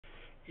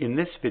In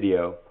this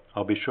video,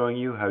 I'll be showing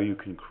you how you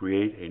can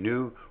create a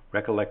new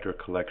Recollector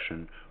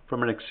collection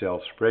from an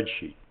Excel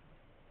spreadsheet.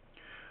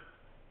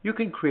 You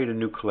can create a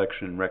new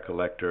collection in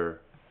Recollector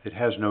that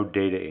has no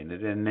data in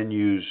it and then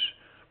use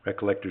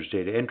Recollector's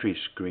data entry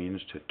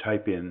screens to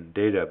type in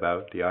data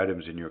about the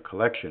items in your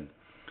collection.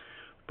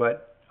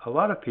 But a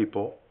lot of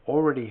people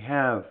already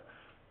have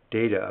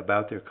data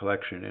about their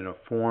collection in a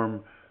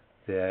form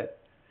that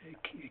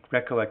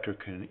Recollector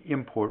can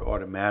import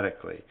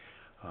automatically.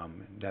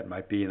 That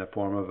might be in the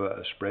form of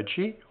a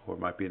spreadsheet, or it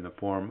might be in the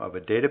form of a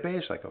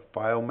database like a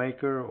file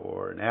maker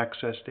or an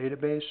Access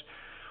database,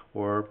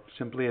 or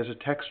simply as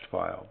a text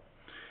file.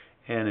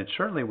 And it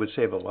certainly would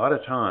save a lot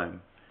of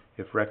time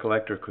if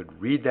Recollector could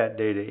read that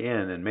data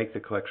in and make the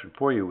collection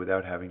for you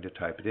without having to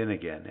type it in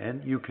again.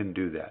 And you can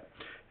do that.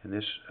 And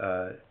this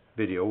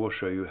video will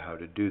show you how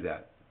to do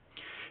that.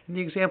 In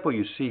the example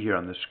you see here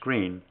on the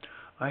screen,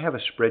 I have a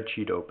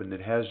spreadsheet open that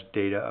has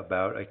data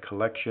about a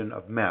collection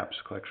of maps,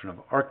 a collection of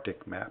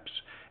Arctic maps,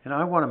 and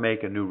I want to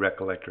make a new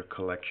Recollector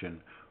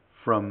collection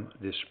from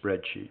this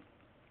spreadsheet.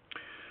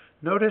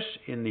 Notice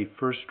in the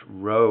first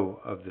row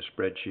of the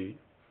spreadsheet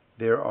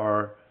there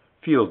are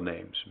field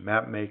names,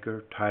 map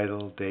maker,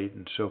 title, date,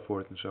 and so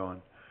forth and so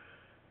on.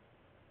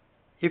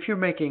 If you're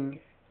making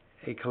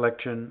a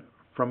collection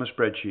from a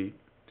spreadsheet,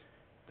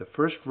 the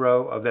first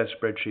row of that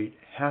spreadsheet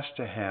has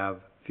to have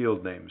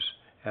field names,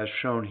 as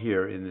shown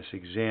here in this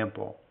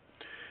example.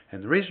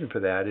 And the reason for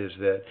that is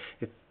that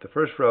if the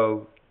first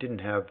row didn't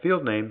have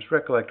field names,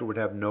 Recollector would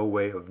have no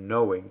way of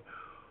knowing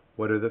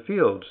what are the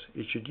fields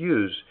it should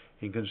use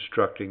in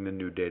constructing the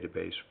new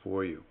database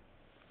for you.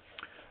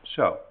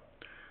 So,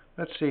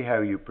 let's see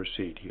how you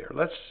proceed here.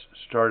 Let's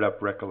start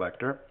up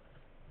Recollector.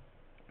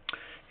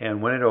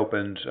 And when it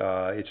opens,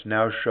 it's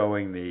now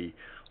showing the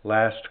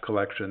last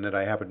collection that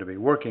I happen to be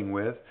working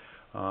with.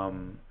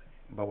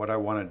 But what I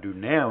want to do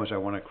now is I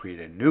want to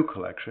create a new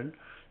collection.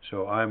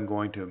 So I'm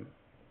going to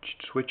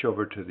switch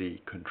over to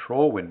the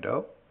Control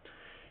window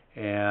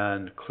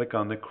and click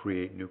on the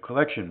Create New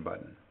Collection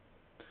button.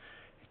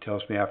 It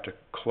tells me I have to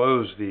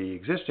close the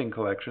existing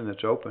collection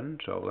that's open,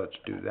 so let's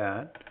do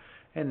that.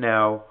 And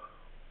now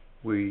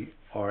we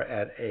are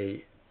at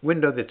a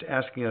window that's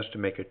asking us to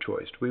make a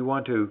choice. Do we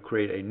want to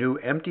create a new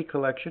empty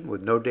collection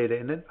with no data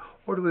in it,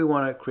 or do we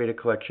want to create a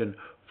collection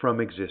from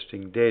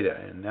existing data?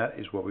 And that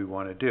is what we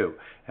want to do.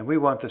 And we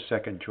want the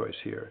second choice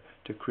here,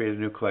 to create a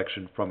new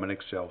collection from an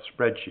Excel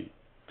spreadsheet.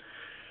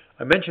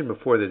 I mentioned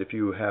before that if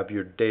you have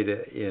your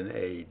data in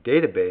a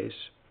database,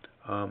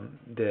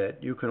 that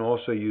you can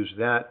also use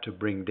that to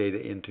bring data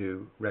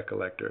into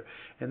Recollector.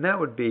 And that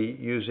would be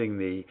using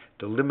the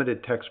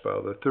delimited text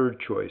file, the third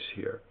choice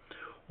here.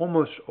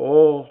 Almost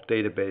all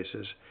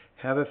databases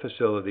have a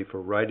facility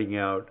for writing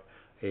out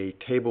a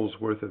table's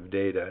worth of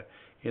data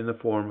in the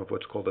form of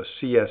what's called a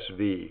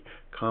CSV,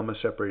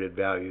 comma-separated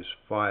values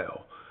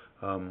file,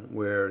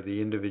 where the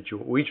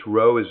each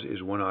row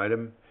is one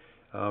item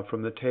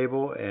from the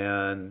table,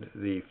 and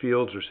the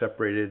fields are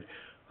separated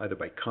either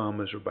by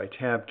commas or by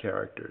tab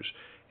characters.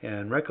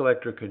 And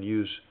Recollector can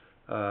use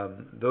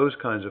those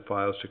kinds of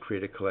files to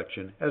create a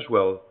collection, as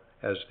well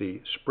as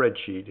the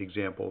spreadsheet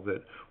example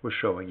that we're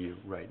showing you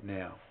right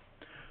now.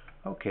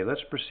 Okay,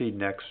 let's proceed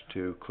next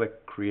to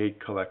click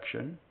Create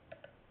Collection.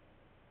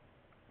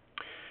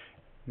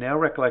 Now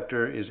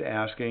Recollector is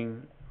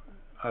asking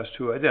us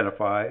to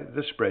identify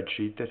the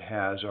spreadsheet that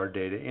has our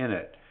data in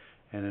it.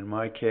 And in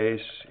my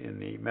case, in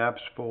the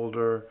Maps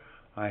folder,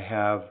 I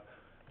have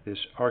this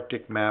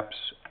Arctic Maps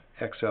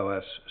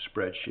XLS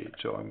spreadsheet.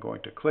 So I'm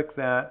going to click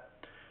that.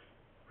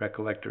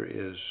 Recollector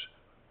is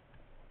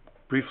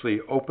briefly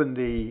open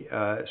the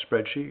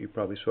spreadsheet. You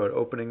probably saw it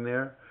opening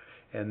there.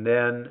 And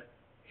then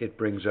it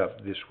brings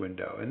up this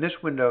window. And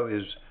this window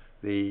is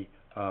the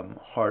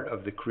heart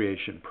of the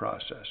creation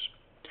process.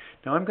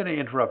 Now I'm going to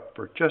interrupt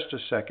for just a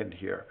second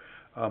here.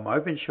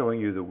 I've been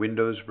showing you the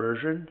Windows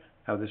version,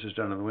 how this is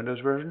done on the Windows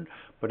version,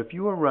 but if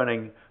you are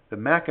running the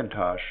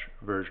Macintosh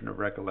version of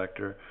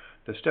Recollector,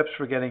 the steps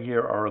for getting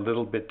here are a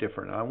little bit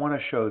different. I want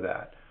to show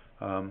that.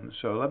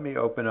 So let me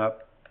open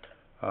up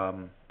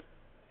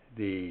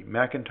the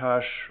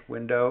Macintosh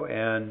window,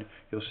 and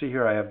you'll see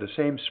here I have the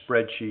same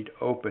spreadsheet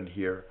open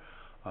here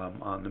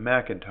on the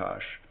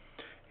Macintosh.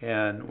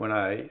 And when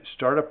I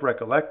start up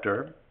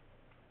Recollector,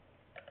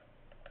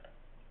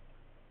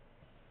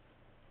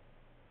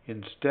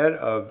 instead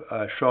of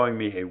showing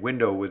me a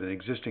window with an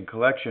existing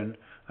collection,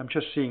 I'm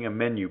just seeing a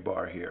menu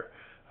bar here.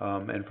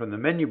 And from the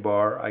menu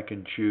bar, I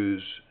can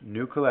choose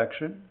New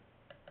Collection.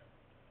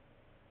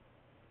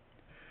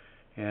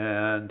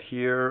 And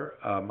here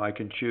I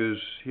can choose,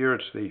 here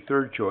it's the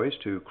third choice,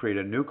 to create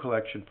a new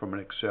collection from an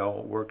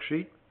Excel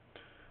worksheet.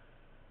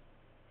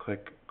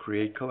 Click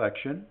Create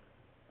Collection.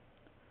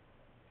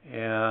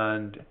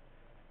 And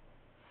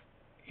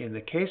in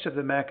the case of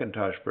the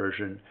Macintosh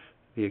version,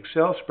 the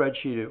Excel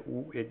spreadsheet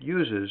it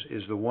uses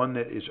is the one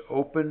that is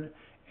open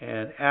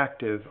and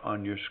active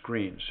on your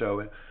screen.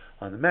 So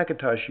on the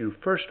Macintosh, you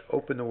first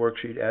open the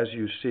worksheet, as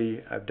you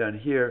see I've done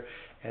here,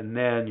 and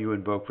then you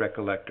invoke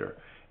Recollector.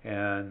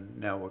 And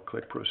now we'll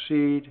click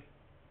Proceed.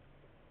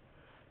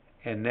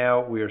 And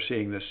now we are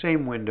seeing the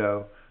same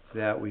window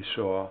that we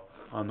saw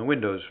on the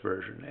Windows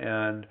version.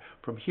 And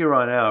from here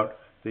on out,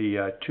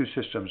 the two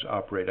systems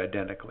operate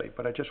identically.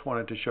 But I just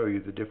wanted to show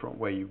you the different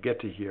way you get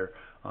to here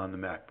on the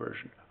Mac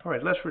version. All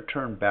right, let's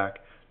return back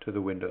to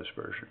the Windows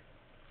version.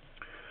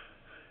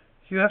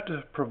 You have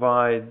to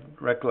provide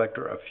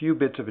Recollector a few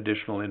bits of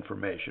additional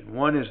information.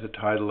 One is the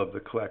title of the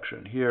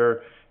collection.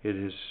 Here it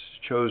has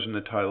chosen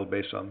the title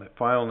based on the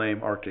file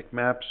name Arctic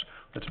Maps.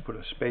 Let's put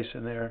a space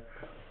in there.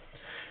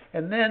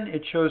 And then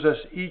it shows us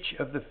each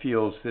of the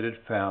fields that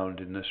it found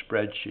in the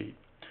spreadsheet.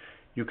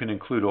 You can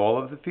include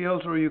all of the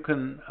fields, or you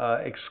can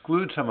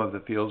exclude some of the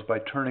fields by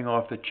turning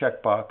off the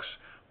checkbox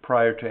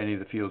prior to any of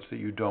the fields that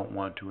you don't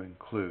want to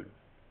include.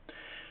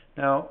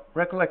 Now,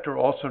 Recollector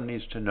also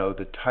needs to know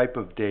the type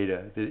of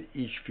data that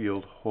each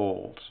field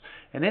holds,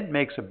 and it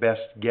makes a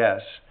best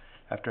guess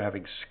after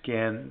having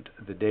scanned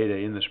the data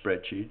in the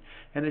spreadsheet,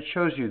 and it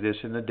shows you this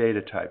in the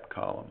data type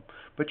column.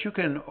 But you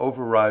can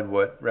override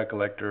what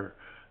Recollector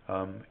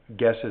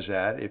guesses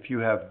at if you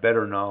have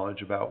better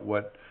knowledge about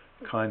what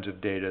kinds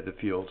of data the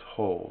fields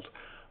hold.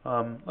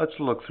 Let's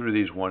look through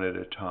these one at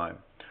a time.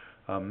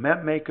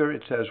 MapMaker,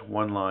 it says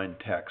one-line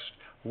text.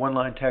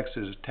 One-line text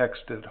is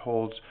text that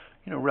holds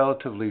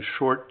relatively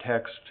short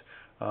text,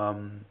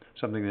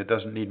 something that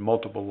doesn't need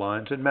multiple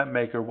lines. In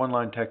MapMaker,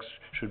 one-line text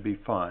should be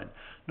fine.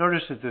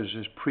 Notice that there's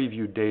this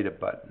Preview Data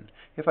button.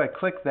 If I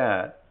click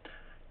that,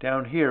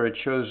 down here it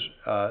shows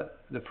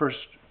the first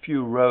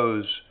few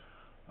rows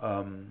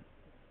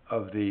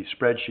of the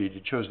spreadsheet.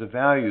 It shows the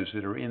values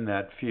that are in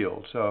that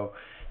field. So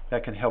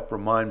that can help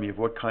remind me of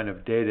what kind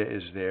of data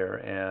is there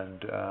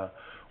and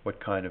what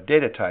kind of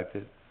data type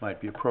that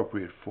might be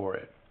appropriate for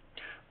it.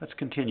 Let's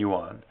continue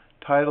on.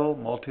 Title,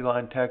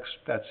 multi-line text,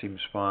 that seems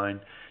fine.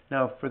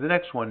 Now for the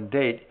next one,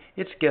 date,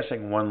 it's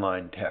guessing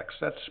one-line text.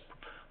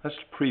 Let's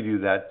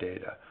preview that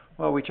data.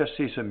 Well, we just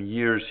see some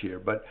years here,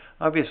 but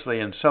obviously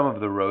in some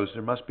of the rows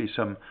there must be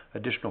some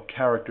additional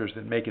characters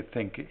that make it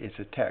think it's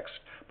a text.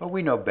 But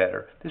we know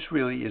better. This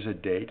really is a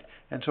date,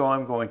 and so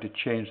I'm going to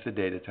change the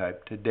data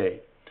type to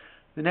date.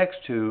 The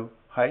next two,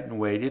 height and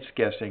weight, it's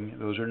guessing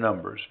those are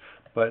numbers.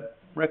 But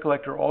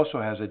Recollector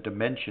also has a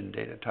dimension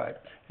data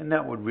type, and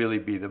that would really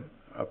be the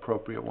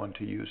appropriate one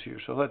to use here.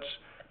 So let's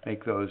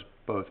make those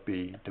both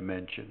be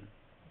dimension.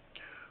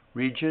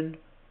 Region,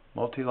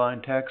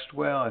 multi-line text,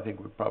 well, I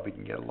think we probably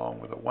can get along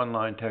with a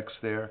one-line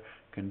text there.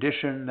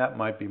 Condition, that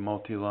might be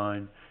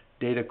multi-line.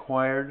 Date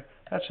acquired,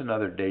 that's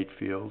another date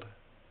field.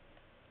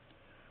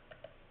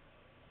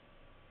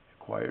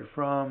 Acquired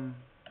from,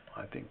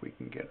 I think we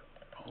can get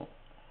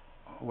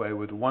away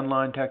with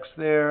one-line text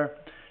there.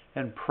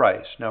 And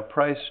price. Now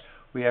price,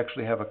 we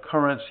actually have a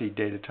currency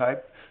data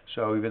type,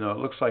 so even though it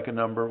looks like a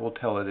number, we'll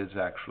tell it it's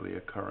actually a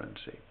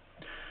currency.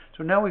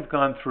 So now we've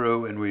gone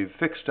through and we've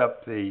fixed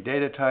up the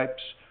data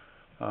types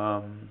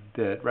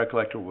that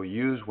Recollector will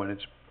use when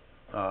it's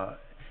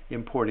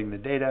importing the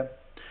data.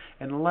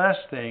 And the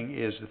last thing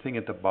is the thing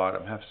at the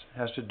bottom,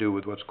 has to do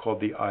with what's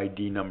called the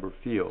ID number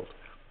field.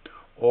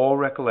 All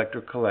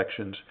Recollector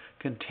collections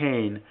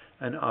contain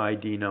an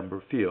ID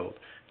number field.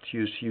 It's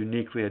used to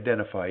uniquely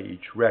identify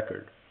each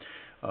record.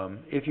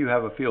 If you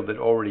have a field that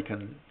already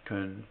can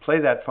play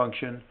that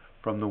function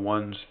from the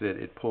ones that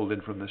it pulled in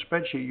from the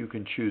spreadsheet, you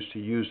can choose to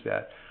use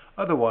that.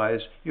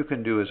 Otherwise, you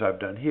can do as I've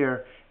done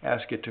here,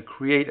 ask it to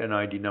create an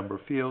ID number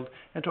field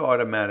and to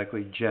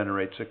automatically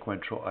generate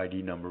sequential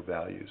ID number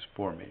values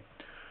for me.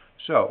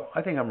 So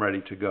I think I'm ready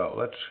to go.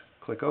 Let's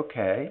click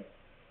OK.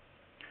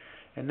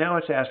 And now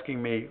it's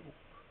asking me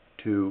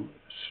to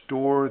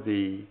store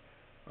the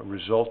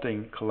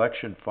resulting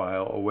collection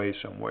file away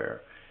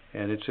somewhere.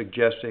 And it's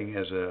suggesting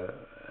as a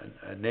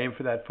name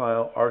for that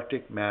file,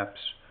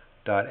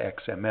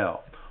 arcticmaps.xml.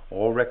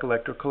 All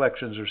Recollector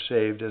collections are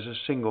saved as a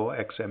single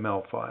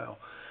XML file.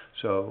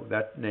 So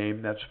that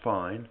name, that's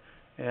fine.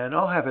 And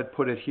I'll have it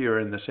put it here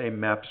in the same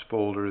maps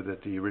folder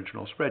that the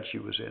original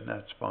spreadsheet was in.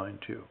 That's fine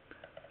too.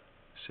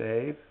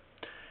 Save.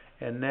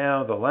 And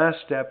now the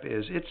last step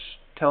is it's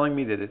telling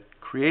me that it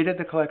created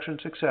the collection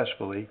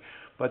successfully,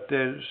 but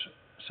there's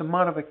some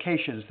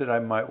modifications that I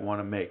might want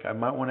to make. I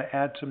might want to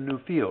add some new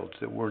fields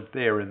that weren't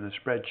there in the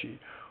spreadsheet,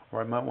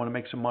 or I might want to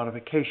make some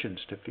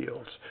modifications to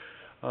fields.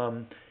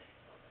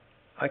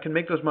 I can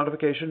make those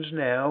modifications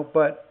now,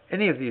 but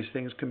any of these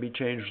things can be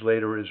changed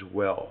later as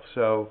well.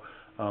 So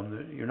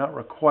you're not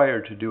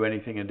required to do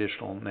anything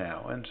additional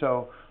now. And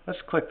so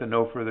let's click the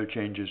No Further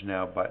Changes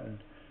Now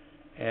button,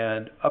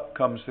 and up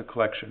comes the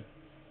collection.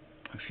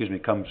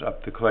 Comes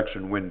up the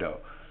collection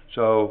window.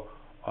 So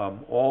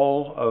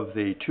all of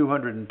the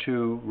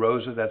 202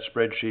 rows of that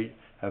spreadsheet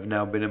have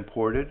now been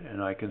imported,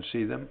 and I can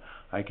see them.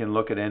 I can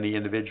look at any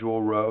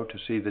individual row to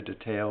see the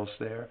details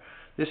there.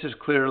 This has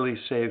clearly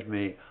saved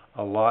me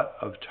a lot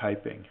of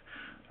typing,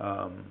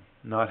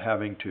 not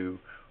having to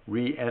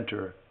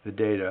re-enter the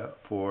data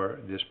for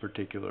this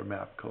particular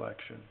map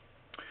collection.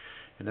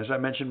 And as I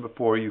mentioned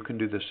before, you can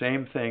do the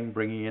same thing,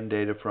 bringing in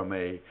data from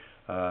a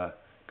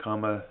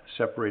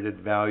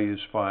comma-separated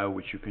values file,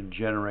 which you can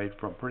generate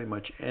from pretty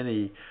much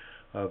any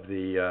of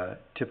the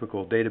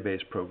typical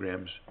database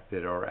programs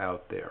that are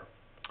out there.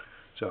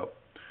 So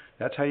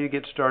that's how you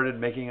get started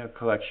making a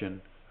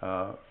collection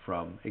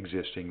from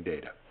existing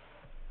data.